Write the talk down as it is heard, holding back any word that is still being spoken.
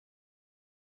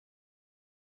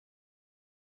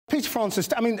Peter Francis,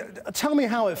 I mean, tell me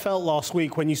how it felt last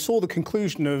week when you saw the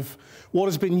conclusion of what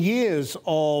has been years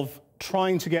of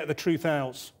trying to get the truth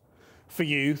out for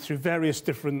you through various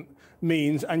different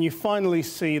means, and you finally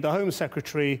see the Home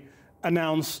Secretary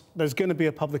announce there's going to be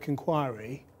a public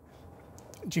inquiry.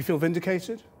 Do you feel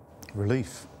vindicated?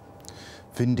 Relief.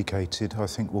 Vindicated, I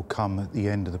think, will come at the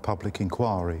end of the public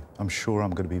inquiry. I'm sure I'm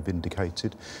going to be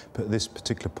vindicated, but at this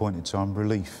particular point in time,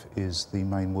 relief is the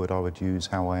main word I would use,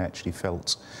 how I actually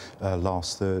felt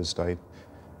last Thursday.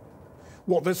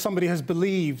 What, that somebody has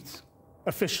believed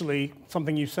officially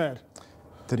something you said?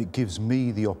 That it gives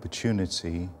me the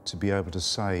opportunity to be able to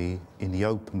say in the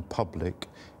open public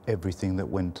everything that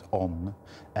went on,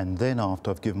 and then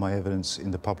after I've given my evidence in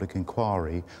the public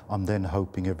inquiry, I'm then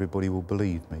hoping everybody will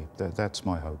believe me. That's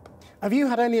my hope. Have you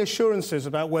had any assurances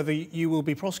about whether you will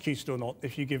be prosecuted or not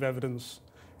if you give evidence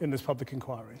in this public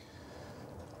inquiry?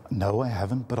 No, I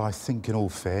haven't, but I think in all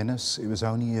fairness, it was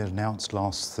only announced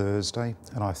last Thursday,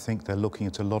 and I think they're looking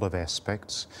at a lot of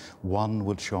aspects. One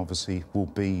which obviously will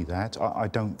be that I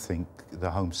don't think the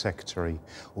Home Secretary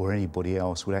or anybody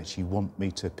else would actually want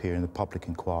me to appear in the public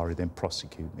inquiry, then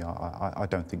prosecute me. I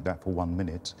don't think that for 1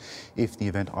 minute. If in the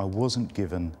event I wasn't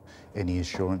given any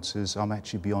assurances, I'm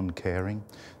actually beyond caring.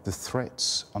 The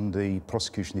threats under the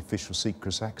Prosecution of the Official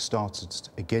Secrets Act started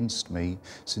against me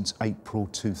since April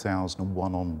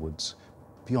 2001 onwards.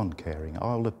 Beyond caring.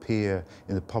 I'll appear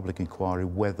in the public inquiry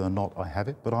whether or not I have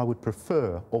it, but I would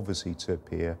prefer, obviously, to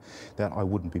appear that I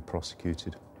wouldn't be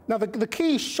prosecuted. Now, the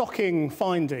key shocking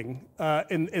finding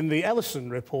in the Ellison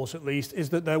report, at least, is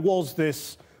that there was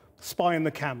this spy in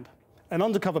the camp, an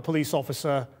undercover police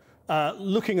officer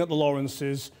looking at the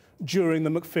Lawrences during the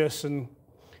Macpherson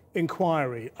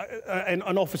inquiry,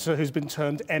 an officer who's been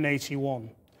termed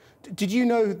N81. Did you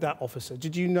know that officer?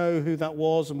 Did you know who that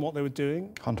was and what they were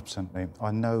doing? 100%, mate. I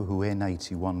know who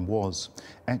N81 was.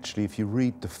 Actually, if you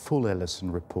read the full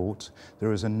Ellison report,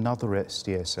 there is another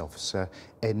SDS officer,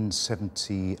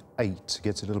 N78,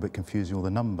 gets a little bit confusing with the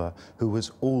number, who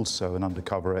was also an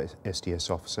undercover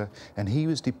SDS officer, and he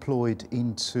was deployed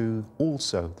into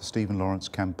also the Stephen Lawrence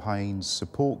campaign's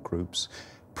support groups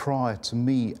prior to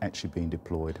me actually being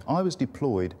deployed. I was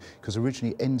deployed because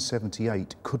originally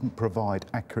N78 couldn't provide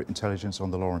accurate intelligence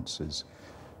on the Lawrences.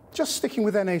 Just sticking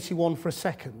with N81 for a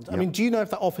second, I mean, do you know if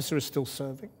that officer is still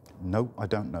serving? No, I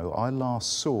don't know. I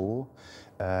last saw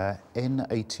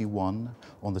N81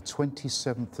 on the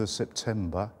 27th of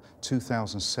September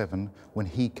 2007 when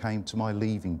he came to my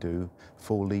leaving do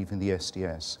for leaving the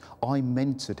SDS. I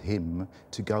mentored him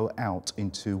to go out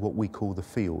into what we call the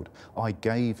field. I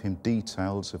gave him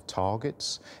details of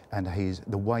targets and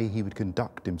the way he would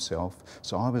conduct himself,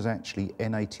 so I was actually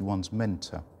N81's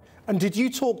mentor. And did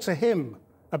you talk to him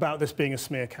about this being a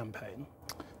smear campaign?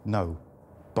 No.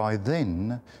 By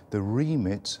then, the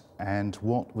remit and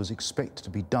what was expected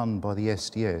to be done by the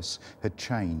SDS had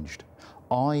changed.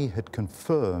 I had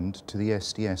confirmed to the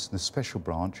SDS and the Special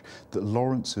Branch that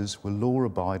Lawrences were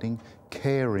law-abiding,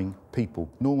 caring people,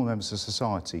 normal members of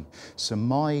society. So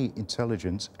my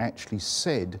intelligence actually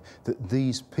said that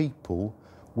these people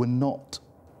were not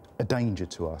a danger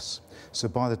to us. So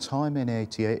by the time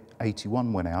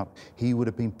N81 went out, he would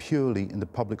have been purely in the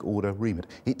public order remit.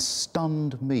 It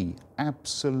stunned me,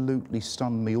 absolutely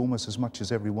stunned me, almost as much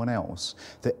as everyone else,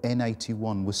 that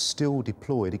N81 was still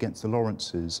deployed against the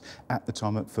Lawrences at the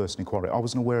time of Macpherson inquiry. I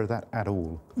wasn't aware of that at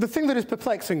all. The thing that is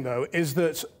perplexing, though, is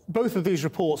that both of these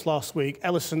reports last week,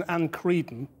 Ellison and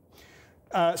Creedon,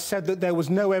 said that there was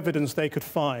no evidence they could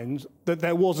find that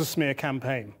there was a smear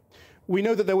campaign. We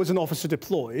know that there was an officer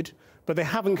deployed, but they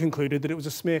haven't concluded that it was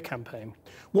a smear campaign.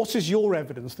 What is your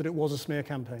evidence that it was a smear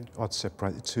campaign? I'd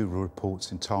separate the two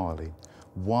reports entirely.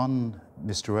 One,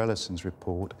 Mr. Ellison's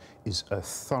report, is a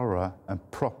thorough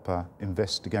and proper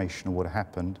investigation of what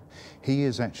happened. He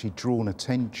has actually drawn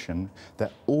attention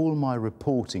that all my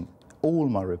reporting, all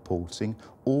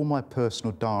my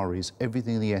personal diaries,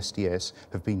 everything in the SDS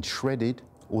have been shredded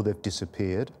or they've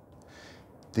disappeared.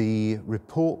 The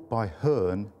report by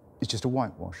Hearn is just a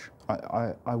whitewash.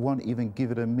 I won't even give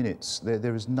it a minute.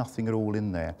 There is nothing at all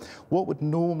in there. What would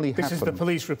normally happen... This is the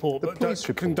police report,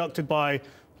 conducted by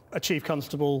a chief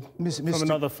constable from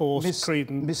another force,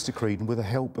 Creedon. Mr. Creedon, with the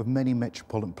help of many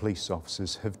Metropolitan Police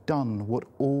officers, have done what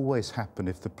always happens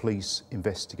if the police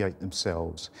investigate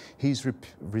themselves. He's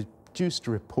produced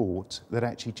a report that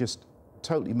actually just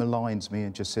totally maligns me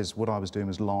and just says what I was doing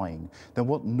was lying, then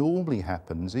what normally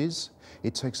happens is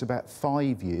it takes about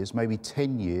 5 years, maybe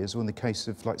 10 years, or in the case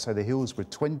of, like, say, the Hillsborough,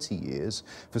 20 years,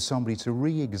 for somebody to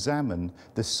re-examine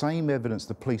the same evidence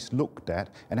the police looked at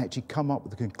and actually come up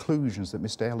with the conclusions that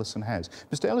Mr. Ellison has.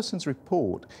 Mr. Ellison's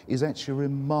report is actually a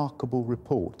remarkable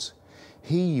report.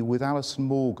 He, with Alison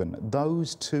Morgan,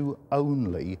 those two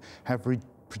only have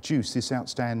produced this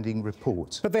outstanding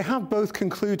report. But they have both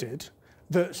concluded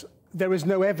that there is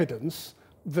no evidence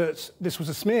that this was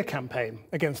a smear campaign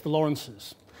against the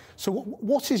Lawrences. So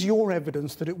what is your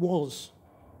evidence that it was?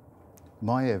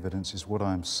 My evidence is what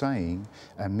I'm saying,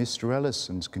 and Mr.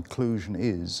 Ellison's conclusion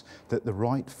is that the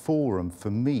right forum for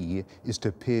me is to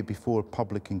appear before a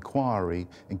public inquiry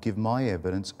and give my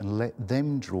evidence and let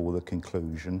them draw the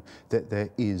conclusion that there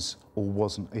is or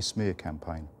wasn't a smear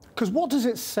campaign. Because what does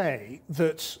it say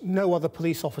that no other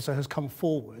police officer has come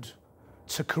forward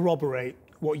to corroborate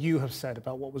what you have said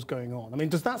about what was going on? I mean,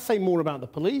 does that say more about the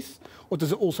police, or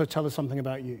does it also tell us something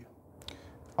about you?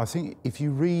 I think if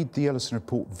you read the Ellison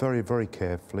report very, very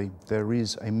carefully, there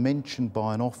is a mention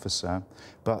by an officer,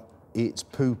 but it's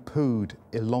poo-pooed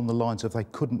along the lines of they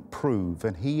couldn't prove,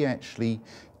 and he actually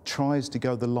tries to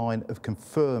go the line of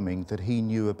confirming that he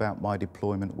knew about my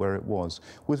deployment where it was.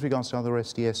 With regards to other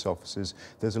SDS officers,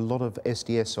 there's a lot of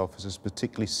SDS officers,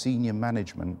 particularly senior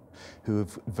management, who are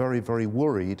very, very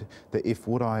worried that if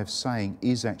what I am saying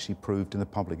is actually proved in the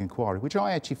public inquiry, which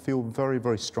I actually feel very,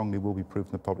 very strongly will be proved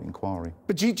in the public inquiry.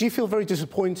 But do you feel very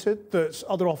disappointed that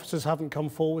other officers haven't come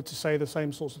forward to say the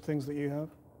same sorts of things that you have?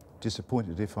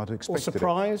 Disappointed if I'd expected or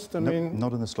surprised? it. I mean,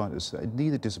 not in the slightest.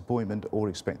 Neither disappointment or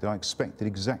expected. I expected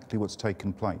exactly what's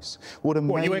taken place. What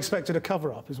you expected a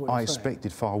cover-up, is what you're saying? I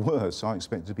expected far worse. I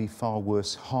expected to be far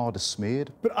worse, harder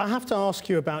smeared. But I have to ask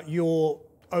you about your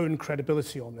own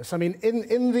credibility on this. I mean,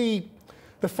 in the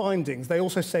findings, they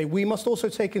also say we must also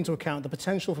take into account the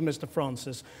potential for Mr.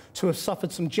 Francis to have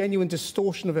suffered some genuine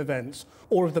distortion of events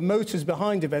or of the motives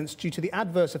behind events due to the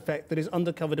adverse effect that his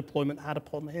undercover deployment had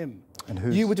upon him.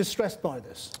 And you were distressed by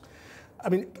this. I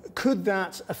mean, could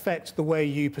that affect the way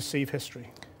you perceive history?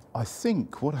 I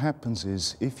think what happens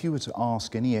is, if you were to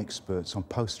ask any experts on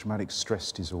post-traumatic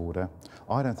stress disorder,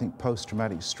 I don't think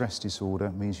post-traumatic stress disorder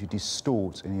means you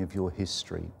distort any of your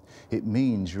history. It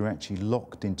means you're actually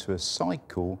locked into a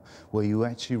cycle where you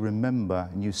actually remember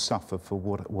and you suffer for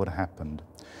what happened.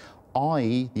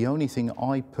 The only thing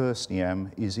I personally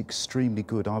am is extremely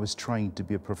good. I was trained to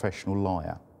be a professional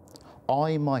liar.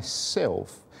 I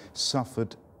myself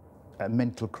suffered a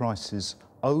mental crisis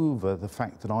over the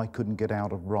fact that I couldn't get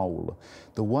out of role.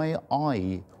 The way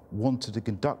I wanted to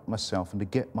conduct myself and to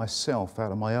get myself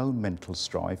out of my own mental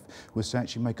strife was to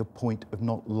actually make a point of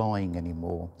not lying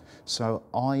anymore. So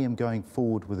I am going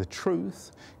forward with the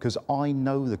truth because I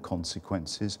know the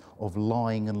consequences of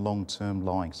lying and long-term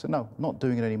lying. So no, not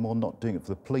doing it anymore, not doing it for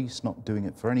the police, not doing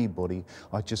it for anybody.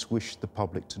 I just wish the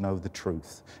public to know the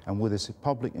truth. And with this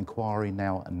public inquiry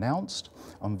now announced,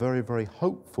 I'm very, very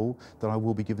hopeful that I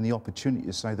will be given the opportunity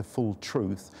to say the full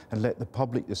truth and let the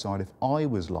public decide if I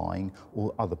was lying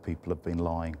or other people have been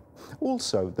lying.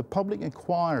 Also, the public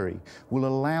inquiry will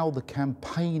allow the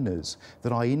campaigners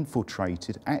that I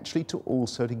infiltrated actually to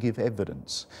also to give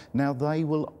evidence. Now, they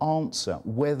will answer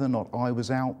whether or not I was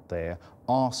out there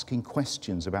asking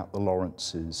questions about the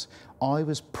Lawrences. I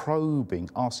was probing,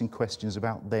 asking questions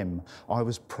about them. I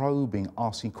was probing,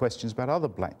 asking questions about other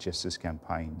Black Justice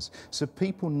campaigns. So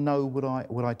people know what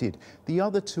I did. The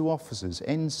other two officers,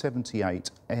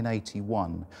 N78 and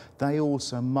N81, they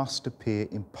also must appear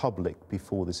in public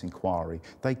before this inquiry.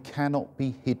 They cannot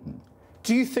be hidden.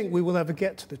 Do you think we will ever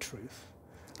get to the truth?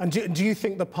 And do you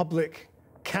think the public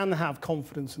can have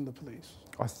confidence in the police?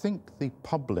 I think the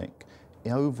public,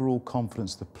 in overall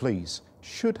confidence, the police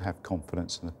should have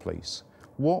confidence in the police.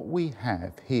 What we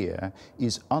have here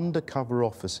is undercover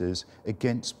officers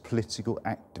against political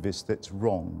activists. That's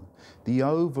wrong. The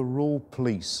overall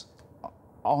police,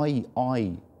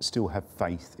 I still have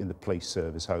faith in the police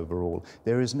service overall.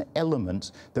 There is an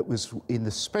element that was in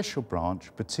the special branch,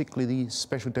 particularly the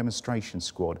special demonstration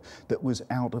squad, that was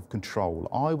out of control.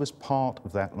 I was part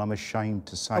of that, and I'm ashamed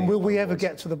to say. And will we ever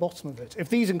get to the bottom of it? If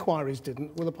these inquiries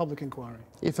didn't, will a public inquiry?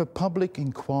 If a public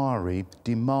inquiry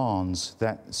demands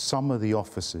that some of the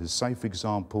officers, say for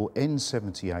example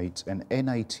N78 and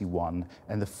N81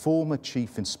 and the former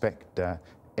Chief Inspector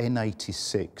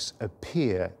N86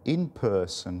 appear in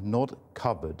person, not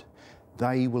covered,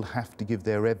 they will have to give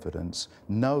their evidence,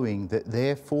 knowing that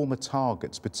their former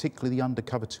targets, particularly the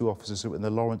undercover two officers who were in the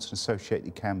Lawrence and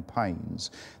associated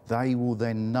campaigns, they will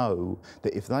then know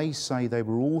that if they say they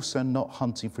were also not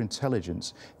hunting for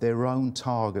intelligence, their own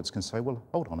targets can say, well,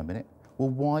 hold on a minute, well,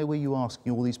 why were you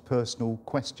asking all these personal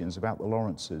questions about the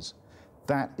Lawrences?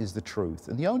 That is the truth.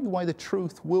 And the only way the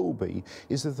truth will be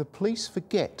is that the police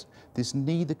forget this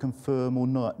neither confirm or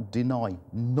not deny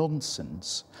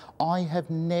nonsense. I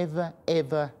have never,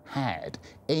 ever had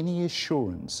any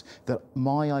assurance that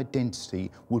my identity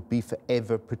would be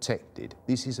forever protected.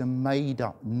 This is a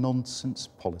made-up nonsense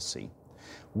policy.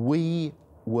 We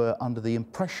were under the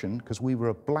impression, because we were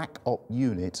a black op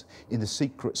unit in the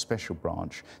secret special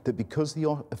branch, that because the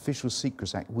Official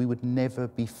Secrets Act, we would never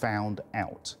be found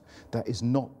out. That is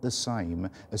not the same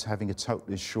as having a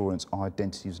total assurance our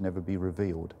identities never be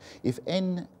revealed. If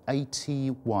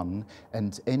N81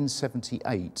 and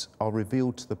N78 are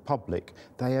revealed to the public,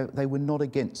 they were not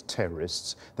against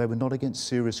terrorists, they were not against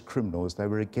serious criminals, they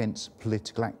were against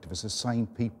political activists, the same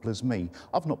people as me.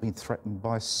 I've not been threatened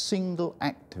by a single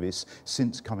activist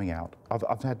since coming out.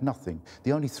 I've had nothing.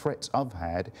 The only threats I've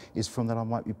had is from that I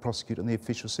might be prosecuted on the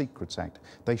Official Secrets Act.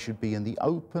 They should be in the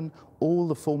open. All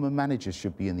the former managers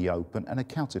should be in the open and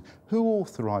accounted. Who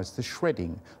authorised the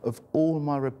shredding of all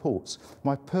my reports?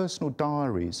 My personal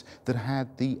diaries that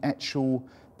had the actual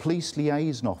police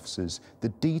liaison officers, the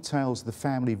details of the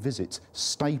family visits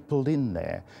stapled in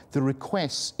there, the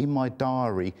requests in my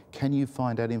diary, can you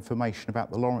find out information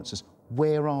about the Lawrences?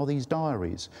 Where are these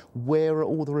diaries? Where are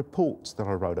all the reports that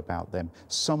I wrote about them?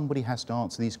 Somebody has to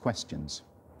answer these questions.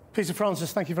 Peter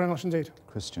Francis, thank you very much indeed.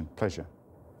 Christian, pleasure.